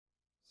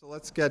So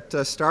let's get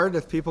started.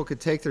 If people could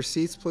take their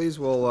seats, please.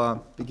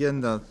 We'll begin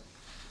the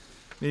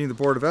meeting of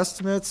the Board of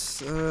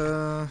Estimates.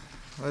 Well,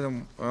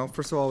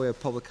 first of all, we have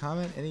public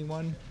comment.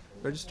 Anyone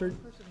registered?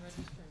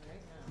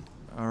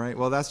 All right.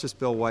 Well, that's just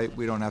Bill White.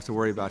 We don't have to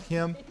worry about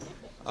him.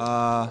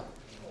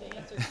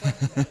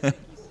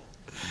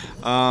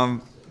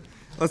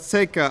 Let's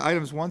take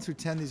items 1 through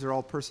 10. These are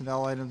all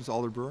personnel items.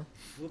 Alder Brewer.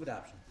 Move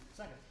adoption.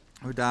 Second.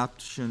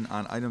 Adoption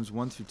on items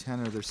 1 through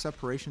 10. Are there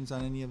separations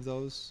on any of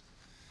those?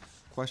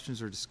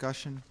 Questions or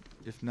discussion?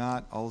 If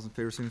not, all those in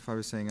favor signify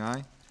by saying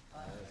aye.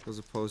 Aye. Those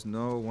opposed,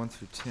 no. 1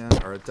 through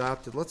 10 are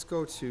adopted. Let's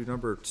go to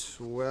number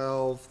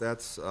 12.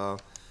 That's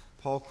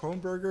Paul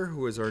Kronberger,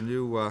 who is our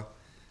new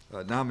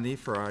nominee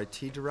for our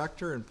IT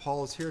director. And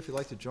Paul is here if you'd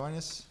like to join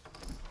us.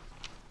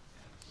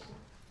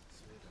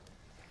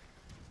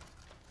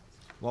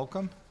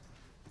 Welcome.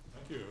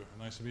 Thank you.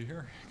 Nice to be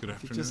here. Good afternoon.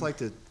 If you'd just like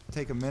to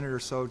take a minute or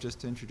so just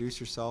to introduce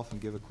yourself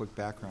and give a quick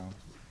background.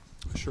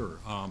 Sure.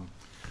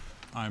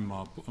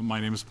 My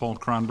name is Paul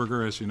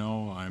Kronberger. As you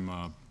know, I've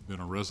been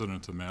a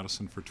resident of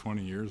Madison for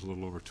 20 years, a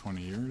little over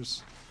 20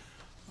 years.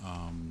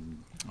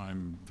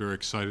 I'm very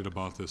excited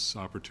about this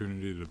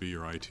opportunity to be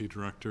your IT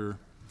director.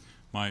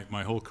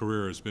 My whole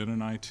career has been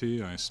in IT.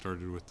 I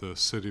started with the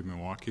city of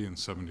Milwaukee in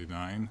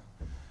 '79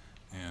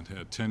 and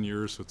had 10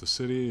 years with the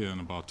city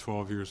and about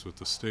 12 years with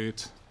the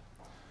state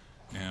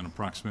and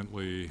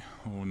approximately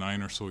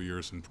 9 or so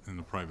years in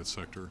the private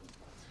sector.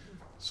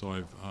 So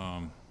I've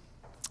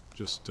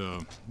just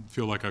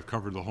feel like I've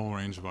covered the whole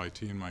range of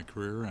IT in my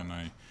career, and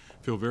I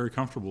feel very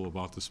comfortable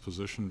about this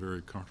position,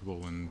 very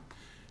comfortable in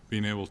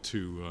being able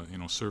to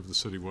serve the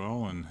city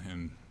well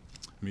and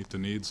meet the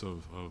needs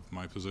of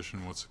my position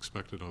and what's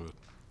expected of it.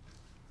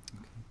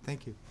 Okay,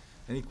 thank you.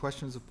 Any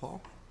questions of Paul?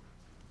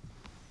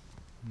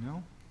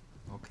 No?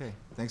 Okay,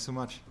 thanks so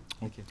much.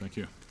 Thank you. Thank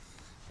you.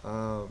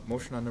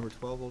 Motion on number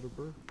 12, Alder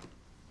Brewer.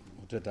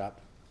 Move to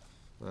adopt.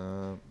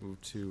 Move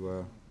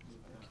to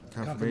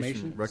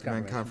confirmation.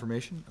 Recommend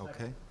confirmation.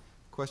 Okay.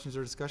 Questions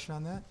or discussion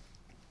on that?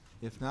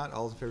 If not,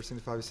 all those in favor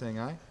signify by saying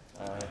aye.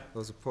 Aye.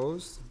 Those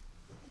opposed?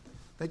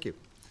 Thank you.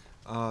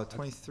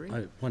 23.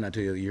 I pointed out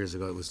to you years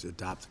ago it was to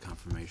adopt the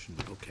confirmation,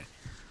 but okay.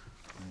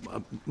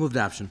 Move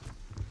adoption.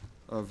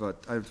 Of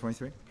item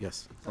 23?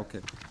 Yes. Okay.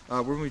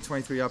 We're moving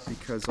 23 up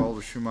because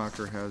Alder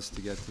Schumacher has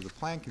to get to the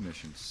Plan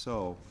Commission.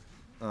 So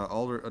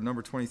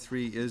number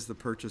 23 is the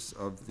purchase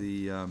of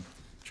the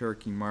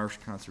Cherokee Marsh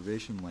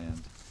Conservation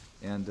Land.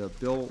 And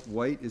Bill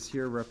White is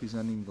here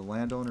representing the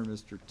landowner,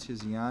 Mr.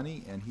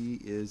 Tiziani, and he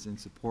is in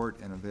support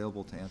and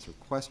available to answer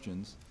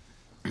questions.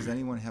 Does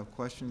anyone have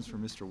questions for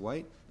Mr.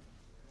 White?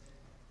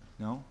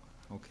 No?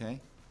 Okay.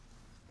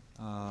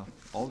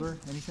 Alder,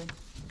 anything?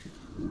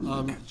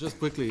 Just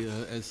quickly,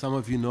 as some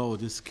of you know,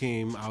 this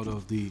came out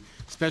of the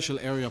special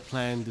area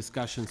plan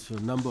discussions for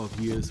a number of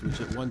years,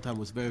 which at one time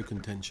was very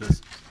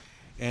contentious.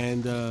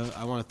 And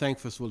I want to thank,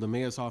 first of all, the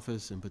mayor's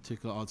office, in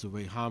particular also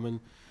Ray Harmon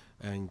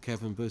and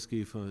Kevin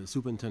Bursky, for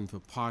superintendent for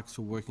parks,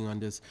 for working on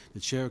this,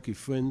 the Cherokee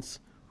Friends,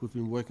 who've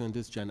been working on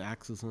this, Jen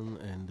Axelson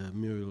and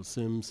Muriel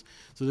Sims.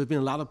 So there's been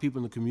a lot of people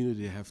in the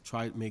community that have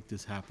tried to make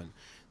this happen.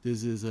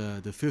 This is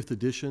the 5th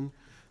edition.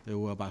 There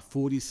were about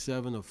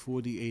 47 or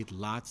 48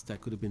 lots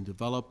that could have been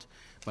developed,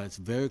 but it's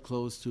very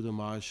close to the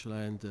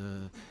marshland,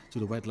 to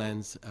the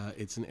wetlands.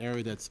 It's an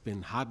area that's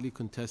been hotly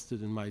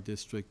contested in my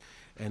district,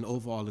 and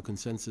overall the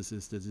consensus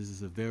is that this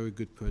is a very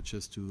good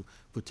purchase to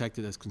protect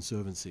it as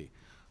conservancy.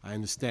 I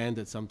understand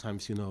that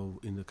sometimes,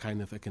 in the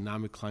kind of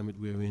economic climate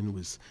we're in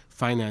with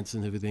finance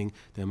and everything,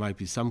 there might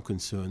be some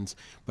concerns,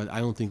 but I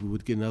don't think we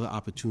would get another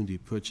opportunity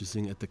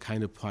purchasing at the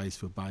kind of price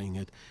for buying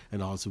it,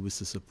 and also with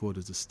the support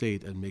of the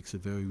state, and makes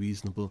it very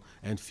reasonable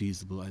and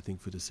feasible, I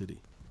think, for the city.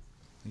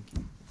 Thank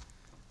you.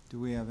 Do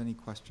we have any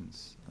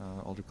questions?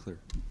 Alder Clear.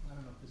 I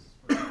don't know if this is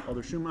for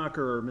Alder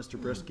Schumacher or Mr.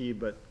 Brisky,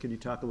 but could you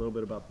talk a little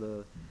bit about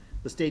the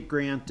state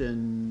grant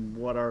and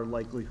what our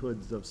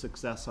likelihoods of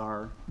success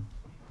are?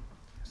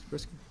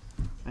 Brisky?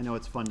 I know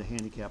it's fun to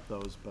handicap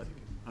those, but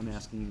I'm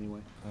asking anyway.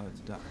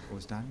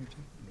 Was Don here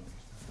too?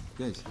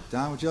 Yes.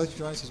 Don, would you like to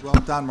join us as well?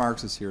 Don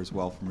Marks is here as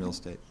well from real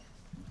estate.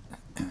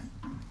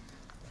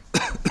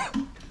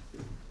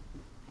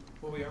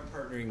 Well, we are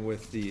partnering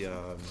with the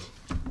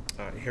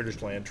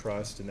Heritage Land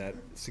Trust, and that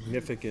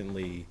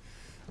significantly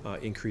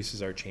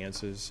increases our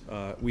chances.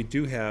 We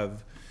do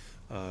have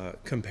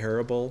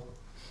comparable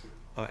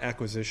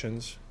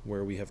acquisitions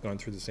where we have gone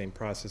through the same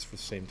process for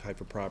the same type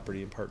of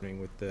property and partnering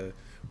with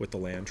the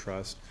land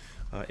trust.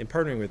 In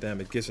partnering with them,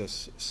 it gives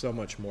us so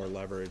much more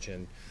leverage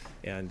and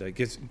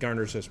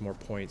garners us more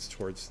points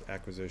towards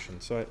acquisition.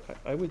 So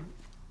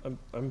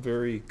I'm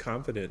very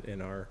confident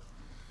in our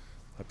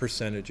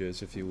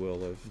percentages, if you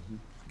will, of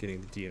getting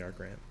the DNR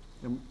grant.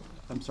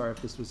 I'm sorry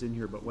if this was in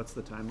here, but what's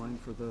the timeline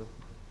for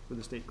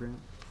the state grant?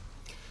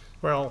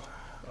 Well,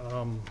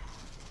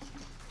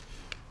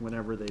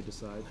 whenever they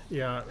decide.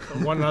 yeah,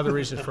 one other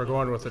reason for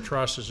going with the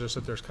trust is just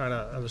that there's kind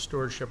of, on the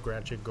stewardship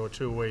grant, you can go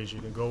two ways. You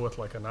can go with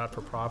like a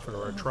not-for-profit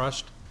or a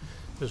trust,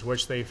 is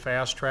which they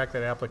fast-track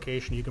that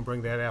application. You can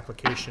bring that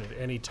application at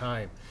any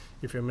time.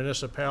 If you're a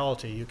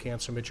municipality, you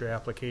can't submit your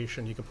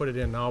application. You can put it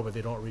in now, but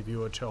they don't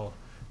review it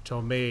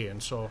till May.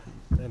 And so,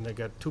 and they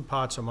got two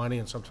pots of money,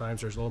 and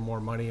sometimes there's a little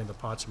more money in the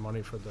pots of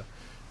money for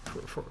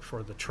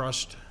the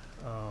trust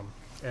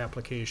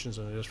applications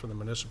than it is for the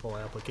municipal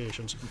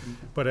applications.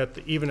 But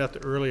even at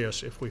the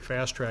earliest, if we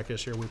fast-track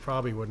this here, we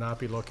probably would not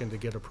be looking to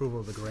get approval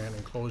of the grant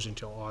and closing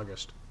till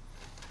August.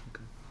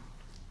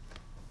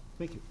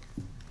 Thank you.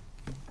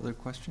 Other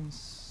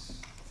questions?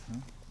 No?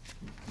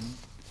 No?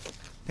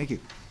 Thank you.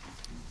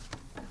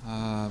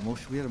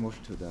 Motion, we had a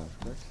motion to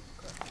adopt, correct?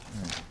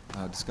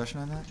 All right. Discussion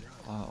on that?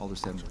 Alder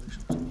Stedman.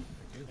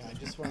 Yeah, I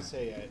just want to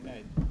say,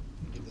 I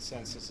get the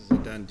sense this is a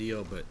done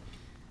deal, but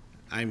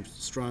I'm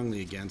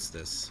strongly against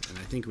this, and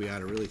I think we ought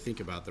to really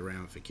think about the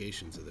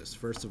ramifications of this.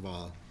 First of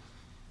all,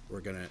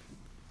 the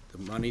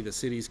money the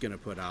city's gonna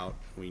put out,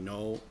 we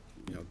know,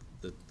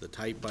 the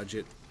tight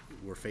budget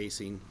we're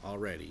facing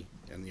already,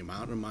 and the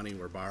amount of money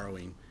we're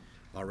borrowing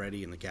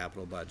already in the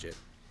capital budget.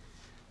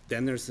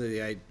 Then there's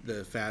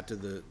the fact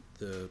of the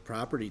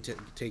property,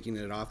 taking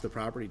it off the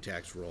property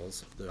tax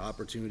rolls, the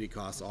opportunity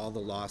costs, all the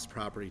lost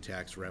property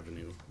tax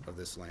revenue of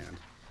this land.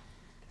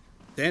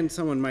 Then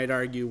someone might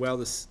argue, well,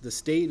 the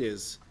state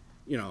is,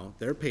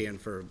 they're paying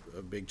for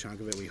a big chunk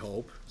of it, we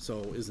hope,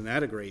 so isn't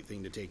that a great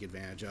thing to take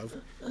advantage of?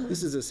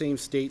 This is the same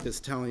state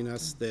that's telling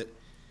us that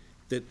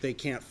they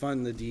can't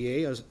fund the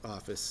DA's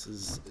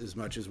office as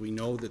much as we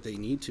know that they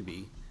need to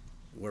be,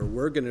 where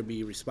we're gonna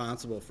be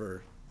responsible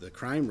for the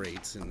crime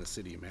rates in the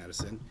city of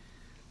Madison.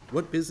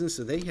 What business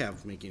do they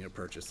have making a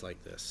purchase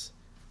like this?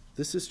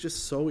 This is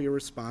just so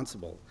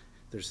irresponsible.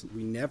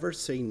 We never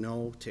say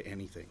no to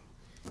anything,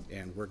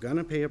 and we're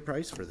gonna pay a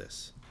price for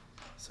this.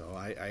 So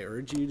I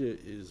urge you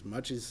to, as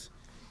much as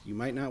you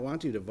might not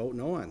want to vote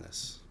no on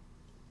this.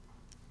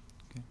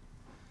 Okay.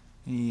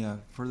 Any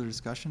further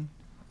discussion?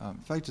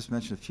 If I could just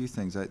mention a few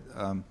things,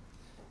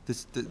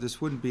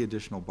 this wouldn't be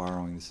additional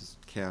borrowing. This is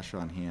cash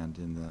on hand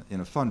in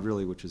a fund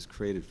really, which is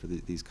created for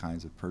these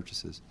kinds of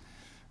purchases.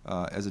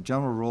 As a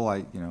general rule,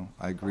 I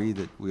agree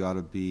that we ought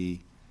to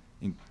be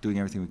doing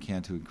everything we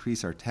can to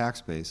increase our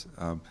tax base.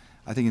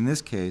 I think in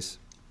this case,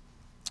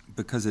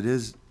 because it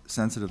is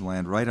sensitive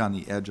land right on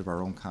the edge of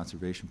our own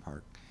conservation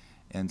park,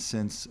 and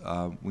since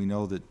we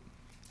know that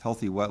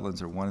healthy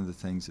wetlands are one of the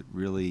things that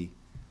really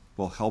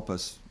will help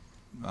us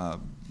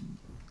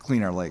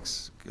clean our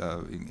lakes,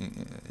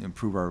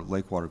 improve our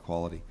lake water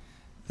quality,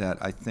 that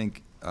I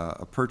think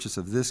a purchase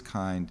of this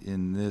kind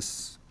in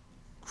this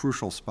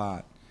crucial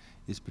spot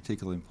is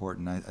particularly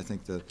important. I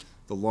think the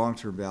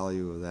long-term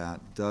value of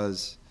that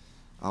does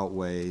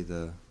outweigh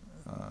the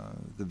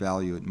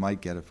value it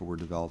might get if it were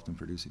developed and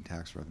producing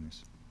tax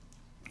revenues.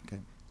 Okay.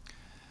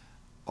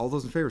 All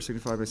those in favor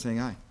signify by saying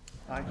aye.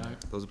 Aye.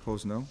 Those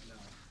opposed, no.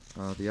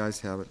 The ayes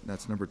have it.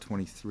 That's number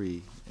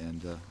 23,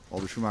 and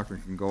Alder Schumacher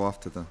can go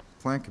off to the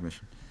Plan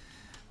Commission,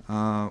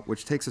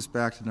 which takes us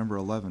back to number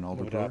 11.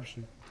 Alder Brewer.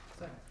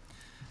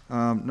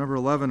 Number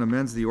 11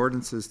 amends the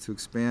ordinances to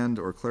expand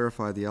or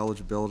clarify the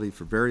eligibility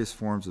for various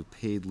forms of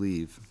paid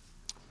leave.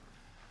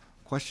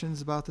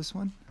 Questions about this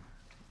one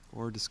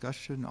or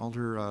discussion?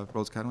 Alder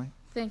Rhodes-Conway?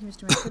 Thank you,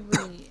 Mr. Mayor.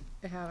 Could we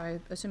have, I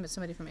assume it's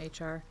somebody from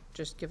HR,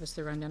 just give us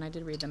the rundown? I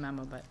did read the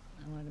memo, but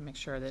I wanted to make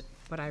sure that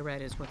what I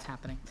read is what's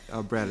happening.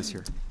 Brad is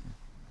here.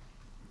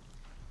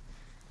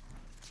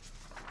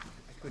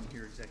 I couldn't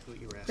hear exactly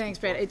what you were asking. Thanks,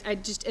 Brad. I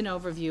just, an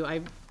overview.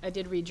 I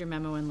did read your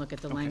memo and look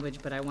at the language,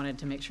 but I wanted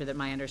to make sure that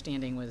my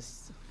understanding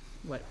was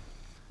what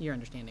your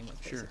understanding was,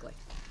 Sure. basically.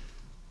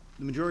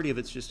 The majority of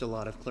it's just a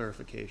lot of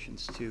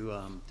clarifications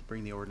to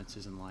bring the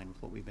ordinances in line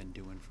with what we've been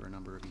doing for a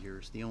number of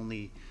years. The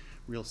only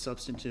real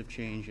substantive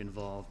change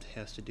involved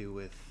has to do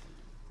with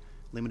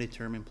limited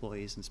term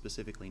employees, and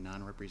specifically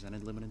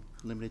non-represented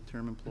limited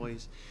term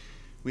employees.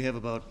 We have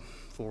about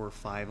 4 or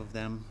 5 of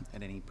them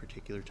at any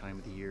particular time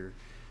of the year.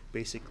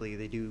 Basically,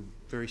 they do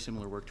very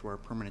similar work to our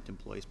permanent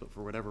employees, but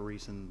for whatever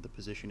reason, the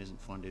position isn't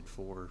funded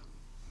for,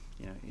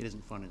 it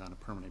isn't funded on a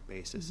permanent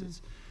basis. Mm-hmm.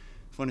 It's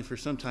funded for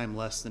sometime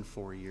less than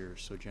 4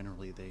 years, so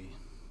generally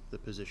the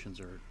positions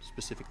are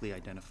specifically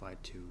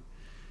identified to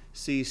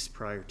cease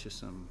prior to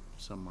some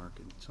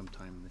market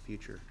sometime in the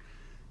future.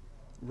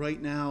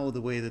 Right now,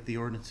 the way that the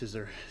ordinances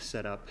are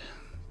set up,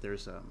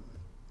 there's I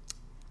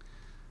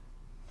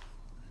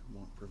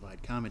won't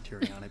provide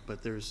commentary on it,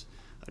 but there's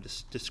a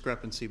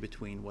discrepancy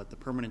between what the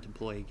permanent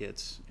employee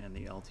gets and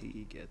the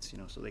LTE gets,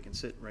 so they can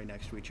sit right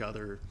next to each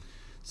other,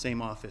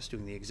 same office,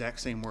 doing the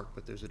exact same work,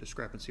 but there's a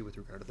discrepancy with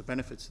regard to the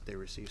benefits that they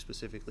receive,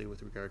 specifically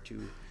with regard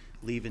to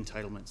leave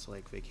entitlements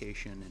like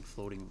vacation and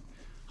floating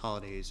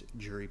holidays,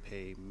 jury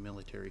pay,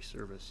 military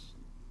service,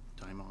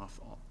 time off,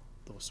 all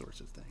those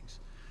sorts of things.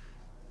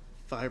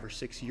 5 or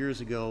 6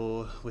 years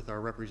ago, with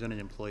our represented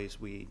employees,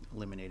 we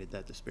eliminated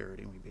that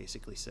disparity, and we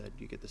basically said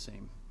you get the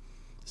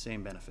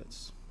same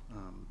benefits.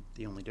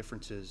 The only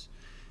difference is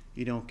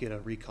you don't get a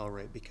recall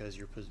right because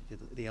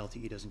the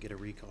LTE doesn't get a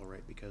recall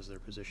right because their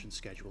position's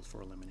scheduled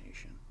for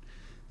elimination.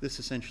 This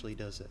essentially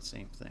does that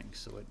same thing,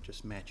 so it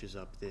just matches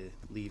up the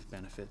leave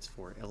benefits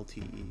for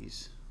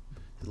LTEs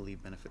the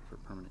leave benefit for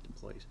permanent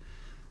employees.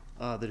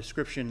 The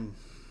description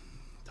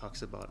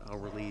talks about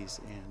hourlies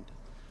and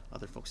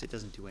other folks. It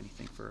doesn't do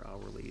anything for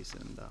hourlies,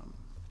 and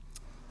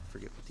I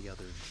forget what the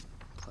other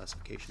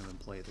classification of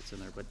employee that's in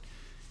there, but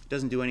it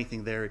doesn't do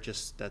anything there.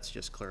 That's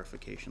just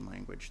clarification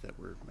language that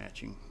we're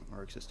matching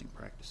our existing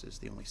practices.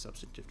 The only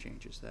substantive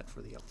change is that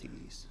for the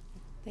LTEs.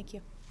 Thank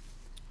you.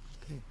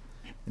 Okay.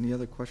 Any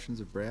other questions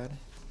of Brad?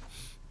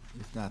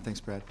 If not, thanks,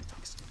 Brad.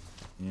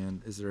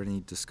 And is there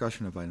any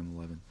discussion of item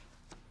 11?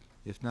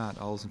 If not,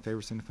 all those in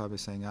favor signify by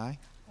saying aye.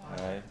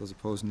 Aye. Those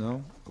opposed,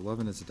 no.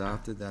 11 is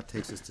adopted. That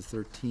takes us to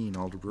 13.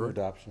 Alder Brewer.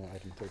 Adoption,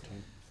 item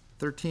 13.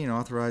 13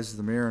 authorizes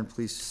the mayor and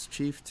police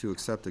chief to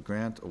accept a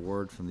grant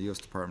award from the U.S.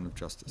 Department of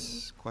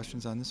Justice.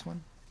 Questions on this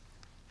one?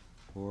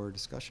 Or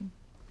discussion?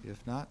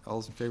 If not, all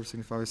those in favor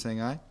signify by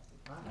saying aye.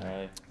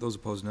 Aye. Those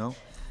opposed, no.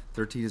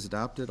 13 is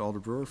adopted. Alder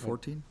Brewer.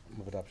 14.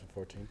 Move adoption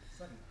 14.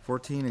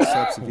 14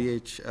 accepts the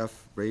VHF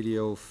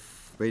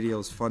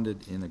radios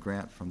funded in a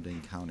grant from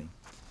Dane County.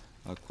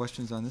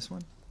 Questions on this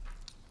one?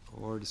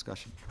 Or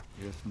discussion?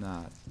 If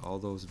not, all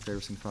those in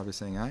favor signify by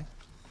saying aye.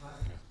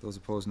 Those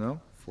opposed, no.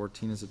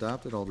 14 is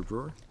adopted. Alder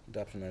Brewer.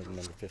 Adoption item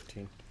number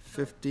 15.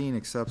 15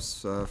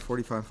 accepts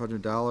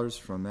 $4,500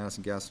 from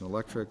Madison Gas and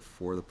Electric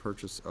for the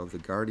purchase of the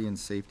Guardian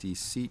safety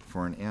seat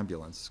for an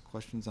ambulance.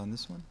 Questions on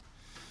this one?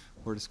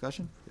 Or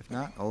discussion? If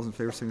not, all those in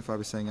favor signify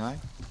by saying aye.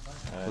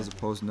 Those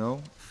opposed,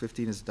 no.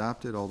 15 is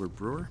adopted. Alder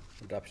Brewer.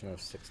 Adoption of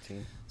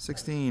 16.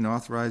 16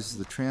 authorizes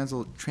the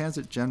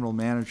Transit General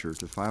Manager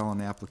to file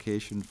an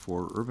application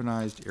for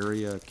urbanized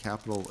area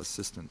capital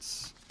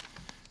assistance.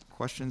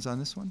 Questions on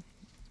this one?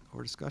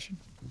 Or discussion?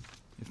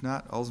 If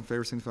not, all those in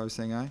favor signify by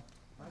saying aye.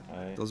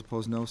 Aye. Those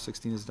opposed, no.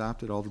 16 is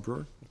adopted. Alder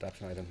Brewer.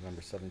 Adoption item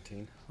number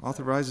 17.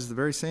 Authorizes the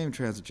very same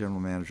Transit General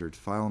Manager to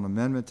file an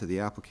amendment to the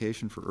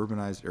application for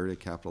urbanized area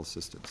capital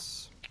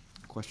assistance.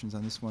 Questions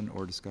on this one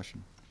or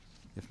discussion?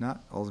 If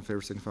not, all those in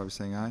favor signify by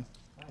saying aye.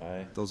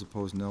 Aye. Those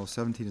opposed, no.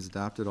 17 is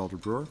adopted. Alder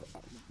Brewer.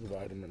 Move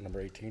item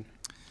number 18.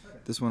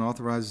 This one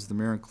authorizes the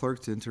mayor and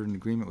clerk to enter an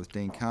agreement with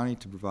Dane County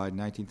to provide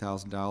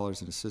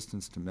 $19,000 in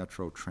assistance to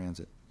Metro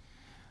Transit.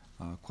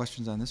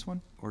 Questions on this one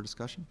or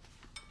discussion?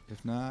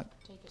 If not,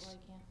 Take it while you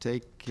can.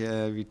 take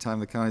every time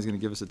the county's going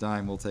to give us a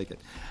dime, we'll take it.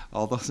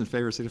 All those in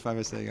favor signify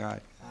by saying aye.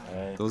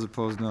 Aye. Those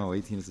opposed, no.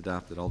 18 is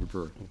adopted. Alder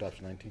Brewer.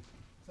 Adoption 19.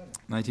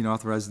 19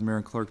 authorizes the mayor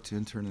and clerk to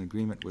enter an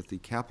agreement with the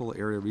Capital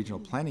Area Regional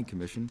Planning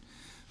Commission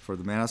for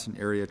the Madison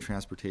Area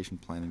Transportation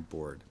Planning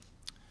Board.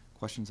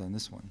 Questions on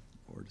this one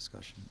or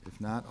discussion? If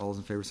not, all those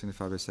in favor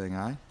signify by saying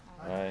aye.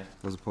 Aye.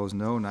 Those opposed,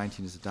 no.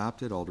 19 is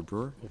adopted. Alder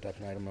Brewer.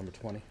 Adoption item number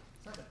 20.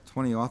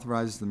 20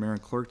 authorizes the mayor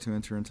and clerk to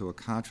enter into a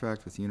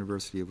contract with the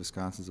University of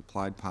Wisconsin's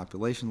Applied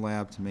Population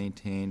Lab to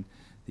maintain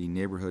the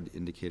Neighborhood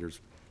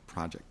Indicators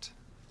Project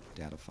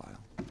data file.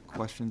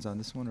 Questions on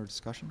this one or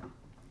discussion?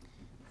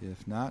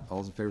 If not, all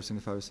those in favor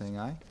signify by saying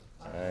aye.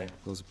 Aye.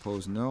 Those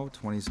opposed, no.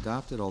 20 is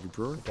adopted. Alder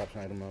Brewer.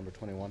 Adoption item number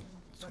 21.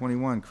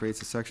 21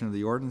 creates a section of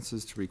the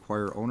ordinances to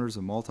require owners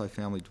of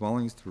multifamily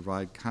dwellings to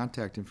provide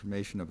contact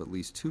information of at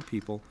least 2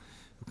 people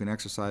who can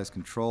exercise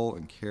control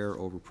and care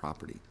over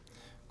property.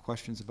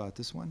 Questions about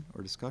this one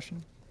or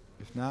discussion?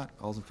 If not,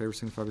 all those in favor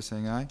signify by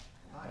saying aye.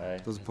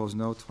 Aye. Those opposed,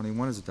 no.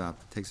 21 is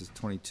adopted. Takes us to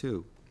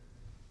 22.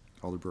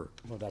 Alder Brewer.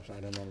 Move adoption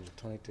item number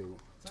 22.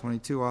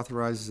 22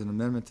 authorizes an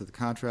amendment to the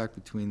contract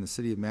between the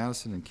City of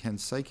Madison and Ken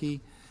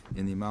Psyche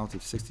in the amount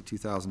of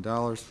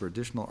 $62,000 for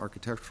additional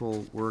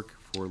architectural work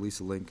for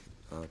Lisa Ling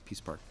Peace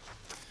Park.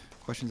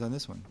 Questions on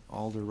this one?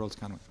 Alder Rhodes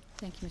Conway.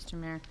 Thank you, Mr.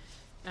 Mayor.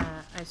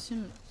 I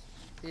assume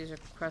these are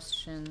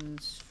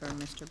questions for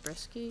Mr.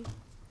 Brisky.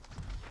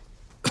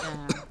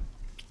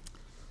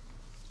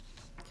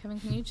 Kevin,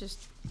 can you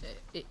just,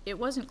 it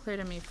wasn't clear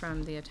to me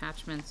from the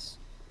attachments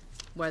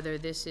whether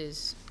this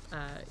is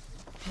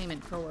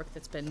payment for work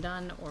that's been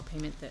done or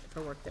payment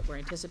for work that we're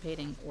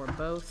anticipating or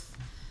both.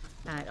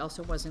 It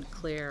also wasn't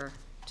clear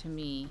to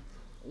me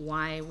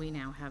why we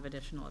now have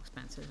additional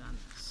expenses on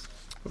this.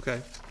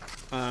 Okay.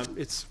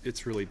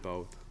 It's really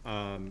both.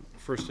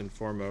 First and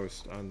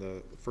foremost, on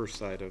the first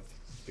side of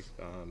the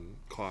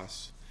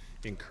costs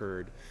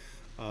incurred,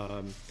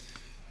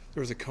 there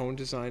was a cone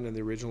design in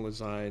the original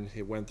design.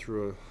 It went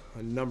through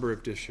a number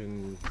of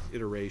different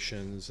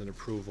iterations and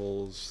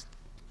approvals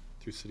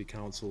through city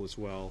council as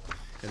well,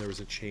 and there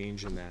was a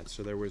change in that.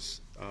 So there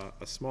was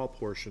a small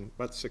portion,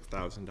 about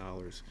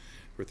 $6,000,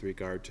 with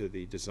regard to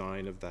the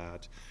design of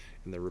that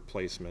and the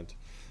replacement,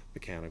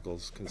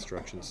 mechanicals,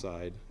 construction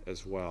side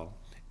as well.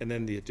 And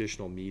then the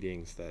additional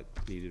meetings that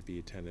needed to be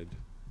attended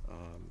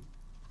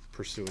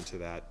pursuant to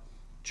that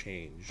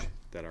change,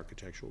 that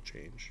architectural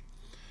change.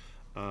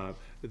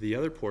 The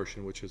other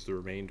portion, which is the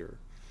remainder,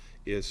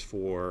 is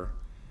for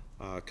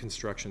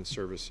construction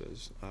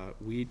services.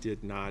 We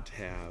did not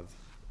have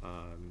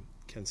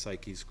Ken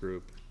Psyche's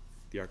group,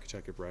 the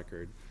architect of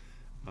record,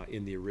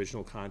 in the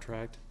original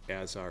contract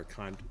as our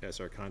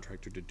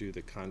contractor to do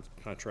the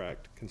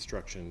contract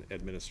construction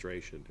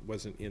administration. It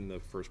wasn't in the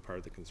first part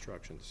of the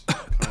construction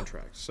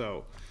contract.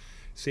 So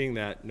seeing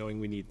that, knowing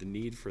we need the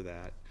need for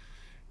that,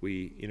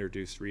 we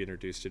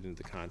reintroduced it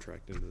into the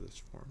contract into this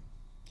form.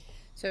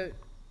 So,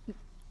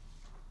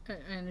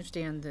 I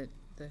understand that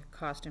the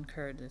cost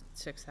incurred, the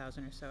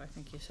 6,000 or so, I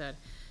think you said,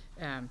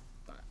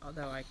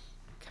 although I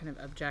kind of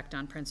object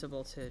on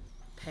principle to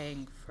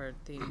paying for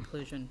the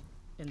inclusion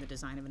in the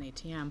design of an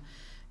ATM.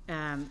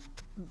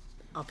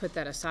 I'll put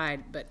that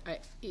aside, but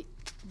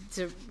it's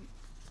a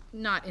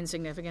not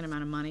insignificant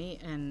amount of money,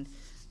 and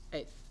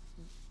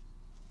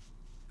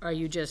are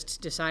you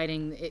just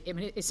deciding, I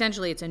mean,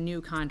 essentially it's a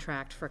new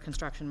contract for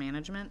construction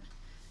management,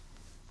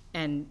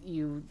 and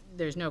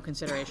there's no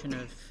consideration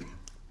of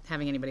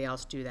having anybody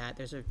else do that.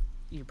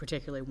 You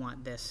particularly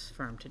want this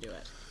firm to do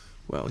it.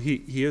 Well,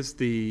 he is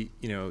the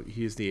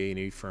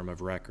A&E firm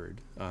of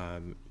record.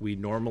 We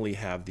normally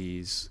have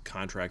these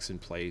contracts in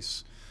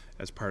place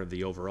as part of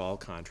the overall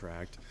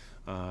contract.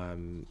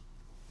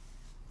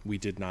 We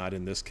did not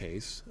in this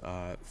case,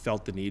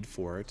 felt the need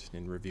for it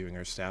in reviewing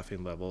our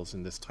staffing levels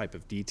and this type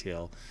of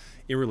detail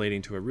in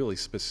relating to a really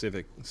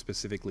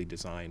specifically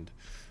designed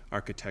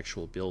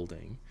architectural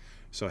building.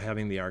 So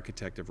having the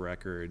architect of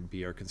record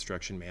be our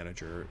construction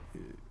manager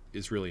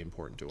is really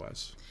important to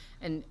us.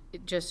 And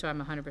just so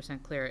I'm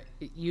 100% clear,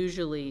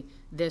 usually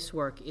this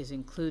work is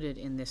included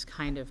in this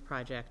kind of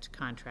project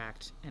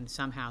contract, and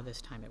somehow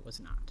this time it was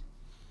not.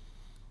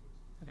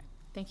 Okay,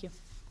 thank you.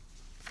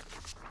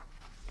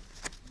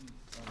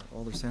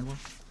 Alder Sandborn?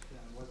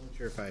 I wasn't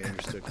sure if I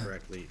understood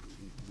correctly.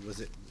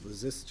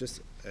 Was this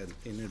just an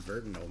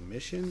inadvertent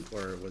omission,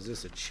 or was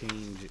this a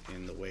change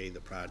in the way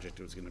the project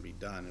was going to be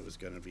done? It was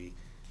going to be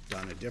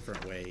done a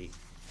different way,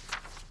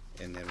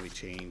 and then we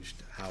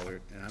changed how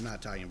and I'm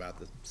not talking about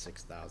the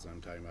 6,000,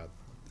 I'm talking about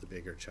the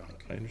bigger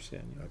chunk. I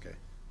understand. Yeah. Okay.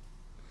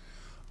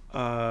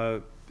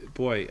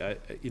 Boy, a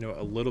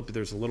little bit.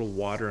 There's a little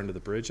water under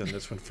the bridge on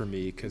this one for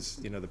me because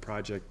the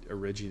project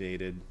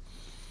originated,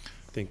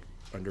 I think,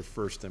 under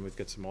first. Then we've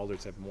got some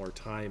alders have more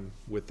time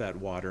with that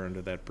water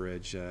under that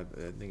bridge. I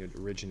think it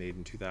originated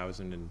in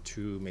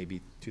 2002,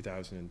 maybe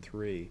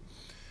 2003.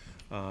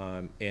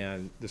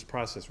 And this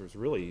process was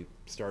really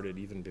started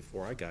even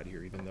before I got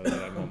here, even though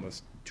that I'm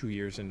almost 2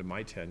 years into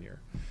my tenure.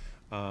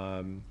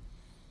 But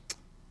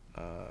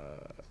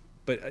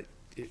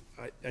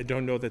I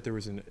don't know that there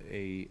was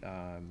it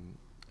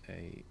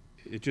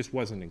just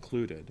wasn't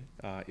included.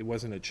 It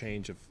wasn't a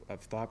change of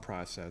thought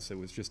process. It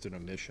was just an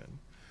omission.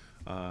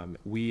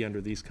 We, under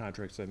these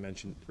contracts I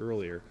mentioned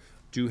earlier,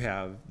 do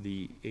have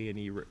the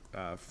A&E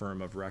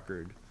firm of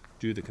record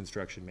do the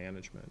construction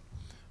management.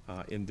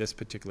 In this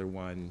particular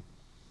one,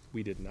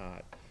 we did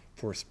not.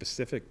 For a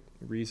specific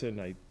reason,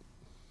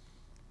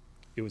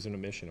 it was an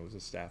omission. It was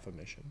a staff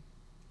omission.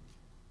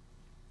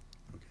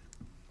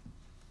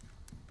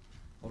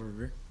 Alder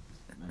Revere?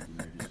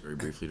 Just very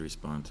briefly to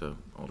respond to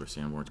Alder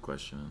Sanborn's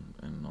question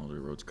and Alder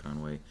Rhodes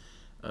Conway,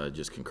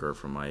 just concur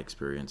from my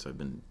experience. I've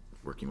been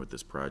working with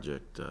this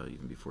project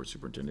even before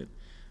Superintendent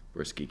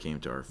Brisky came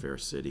to our fair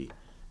city,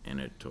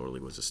 and it totally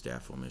was a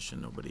staff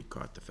omission. Nobody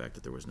caught the fact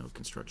that there was no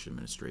construction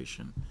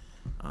administration.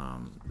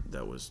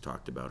 That was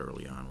talked about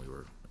early on. We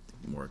were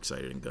more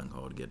excited and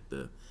gung-ho to get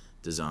the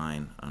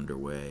design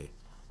underway,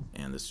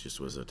 and this just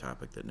was a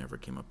topic that never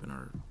came up in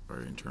our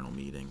internal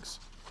meetings.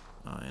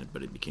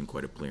 But it became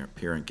quite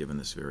apparent given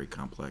this very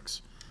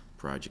complex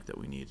project that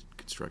we need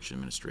construction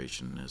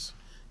administration. As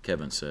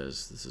Kevin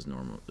says, this is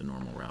the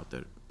normal route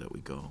that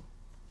we go.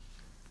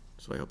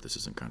 So I hope this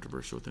isn't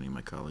controversial with any of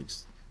my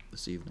colleagues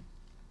this evening.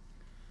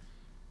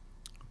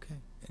 Okay,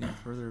 any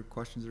further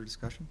questions or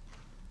discussion?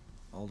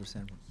 Alder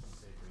Sandborn.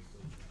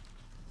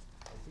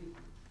 I think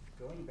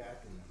going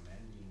back and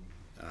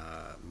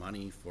amending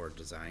money for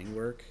design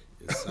work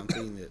is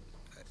something that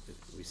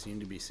we seem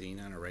to be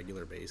seeing on a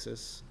regular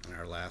basis. On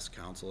our last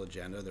council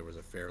agenda, there was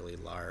a fairly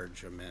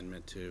large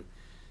amendment to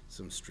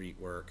some street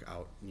work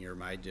out near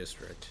my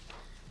district.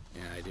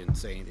 And I didn't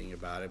say anything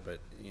about it, but,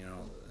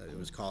 it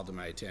was called to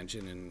my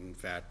attention. And in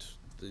fact,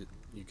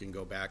 you can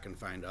go back and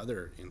find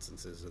other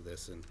instances of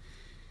this. And,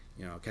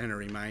 it kind of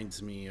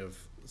reminds me of,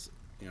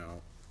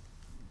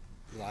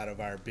 a lot of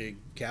our big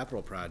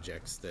capital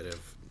projects that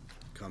have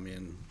come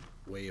in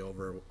way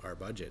over our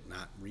budget,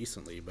 not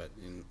recently, but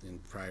in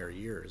prior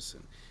years.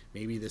 And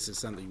maybe this is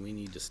something we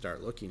need to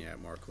start looking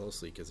at more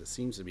closely because it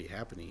seems to be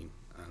happening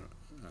on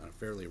a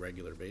fairly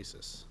regular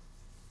basis.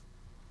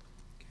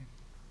 Okay,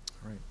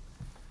 all right.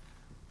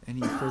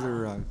 Any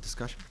further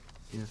discussion?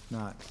 If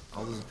not,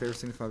 all those in favor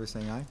signify by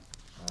saying aye.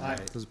 Aye.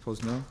 Those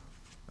opposed, no.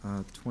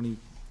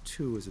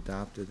 22 is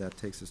adopted. That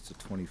takes us to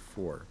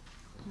 24.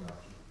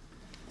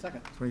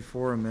 Second.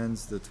 24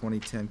 amends the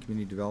 2010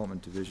 Community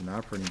Development Division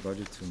operating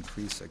budget to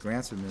increase a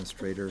grants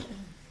administrator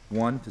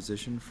 1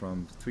 position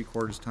from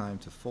 3/4 time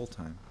to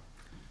full-time.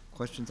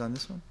 Questions on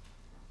this one?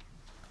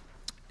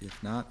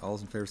 If not, all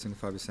those in favor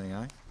signify by saying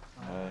aye.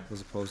 Aye.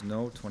 Those opposed,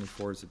 no.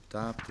 24 is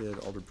adopted.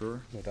 Alder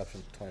Brewer. No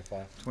adoption.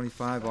 25.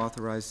 25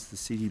 authorizes the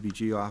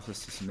CDBG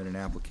office to submit an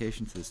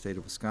application to the state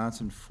of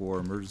Wisconsin for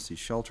emergency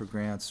shelter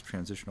grants,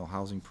 transitional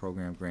housing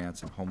program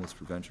grants, and homeless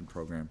prevention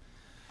program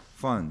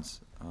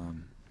funds.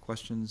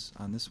 Questions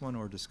on this one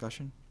or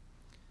discussion?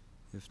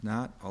 If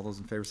not, all those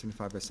in favor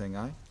signify by saying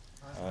aye.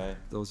 Aye.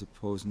 Those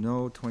opposed,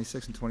 no.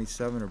 26 and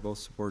 27 are both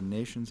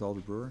subordinations.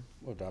 Alder Brewer.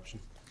 Move adoption.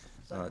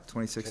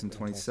 26 and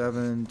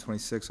 27.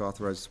 26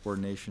 authorizes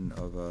subordination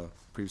of a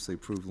previously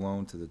approved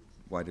loan to the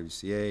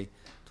YWCA.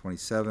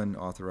 27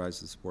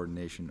 authorizes the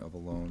subordination of a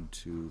loan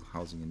to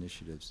housing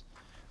initiatives.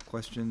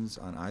 Questions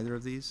on either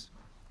of these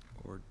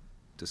or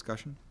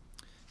discussion?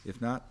 If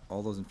not,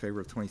 all those in favor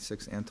of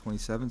 26 and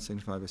 27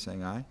 signify by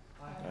saying aye.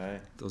 Aye.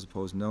 Those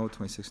opposed, no.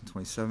 26 and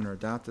 27 are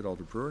adopted.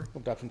 Alder Brewer.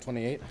 Move adoption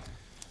 28.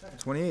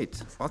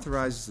 28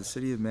 authorizes the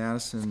City of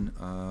Madison,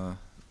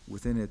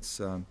 within its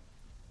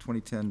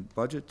 2010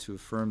 budget, to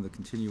affirm the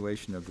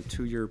continuation of the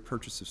 2-year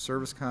purchase of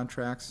service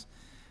contracts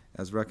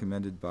as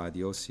recommended by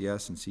the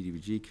OCS and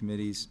CDBG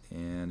committees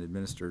and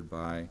administered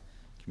by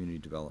Community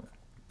Development,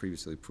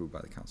 previously approved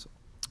by the council.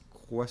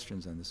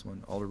 Questions on this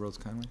one? Alder Rhodes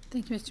Conway?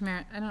 Thank you, Mr.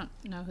 Mayor. I don't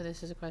know who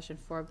this is a question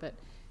for, but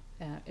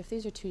if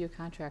these are 2-year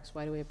contracts,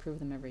 why do we approve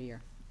them every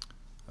year?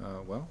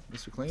 Well,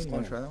 Mr. Klein, you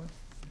want to try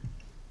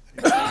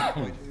that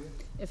one?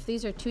 If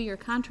these are 2-year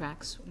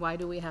contracts, why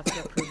do we have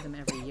to approve them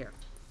every year?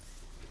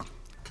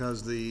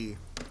 Because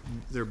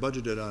they're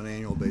budgeted on an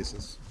annual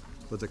basis,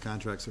 but the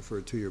contracts are for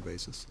a 2-year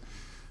basis.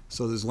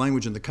 So there's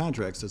language in the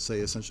contracts that say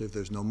essentially if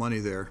there's no money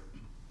there,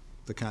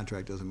 the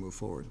contract doesn't move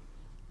forward.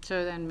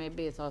 So then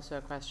maybe it's also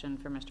a question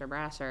for Mr.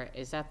 Brasser.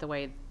 Is that the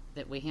way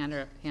that we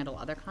handle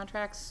other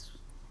contracts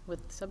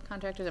with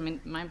subcontractors? I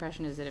mean, my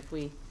impression is that if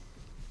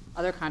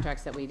other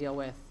contracts that we deal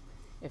with,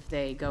 if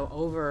they go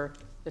over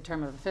the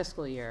term of a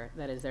fiscal year,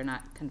 that is, they're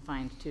not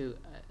confined to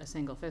a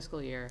single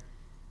fiscal year,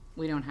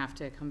 we don't have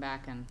to come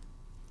back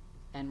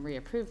and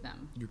reapprove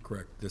them. You're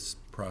correct. This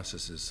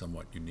process is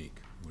somewhat unique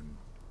when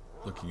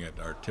looking at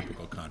our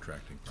typical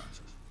contracting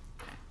process.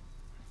 Okay.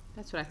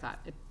 That's what I thought.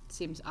 It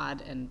seems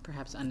odd and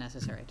perhaps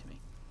unnecessary to me.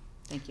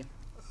 Thank you.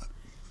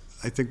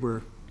 I think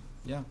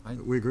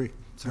we agree.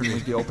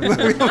 Certainly be open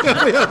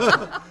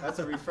to That's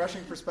a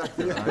refreshing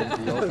perspective.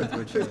 I'd be open to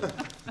a change.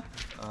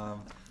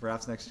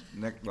 Perhaps next,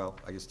 well,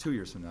 I guess 2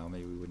 years from now,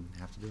 maybe we wouldn't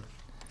have to do it.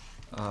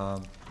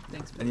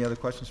 Thanks. Any other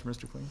questions for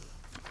Mr. Klein?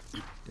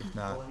 If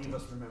not, Well, you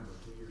must remember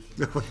 2 years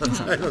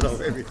from now. I don't know,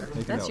 maybe. make a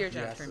That's note. your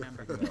job to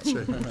remember.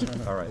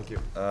 All right. Thank you.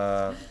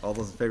 All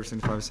those in favor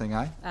signify by saying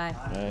aye. Aye.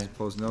 Those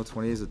opposed, no.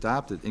 28 is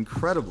adopted.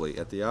 Incredibly,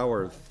 at the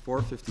hour of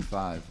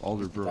 4:55,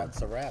 Alder Brewer.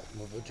 That's a wrap.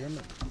 Move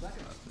adjournment.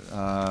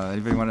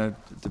 Anybody want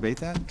to debate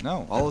that?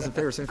 No. All those in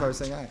favor signify by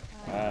saying aye.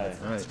 Aye.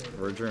 All right,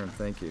 we're adjourned.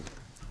 Thank you.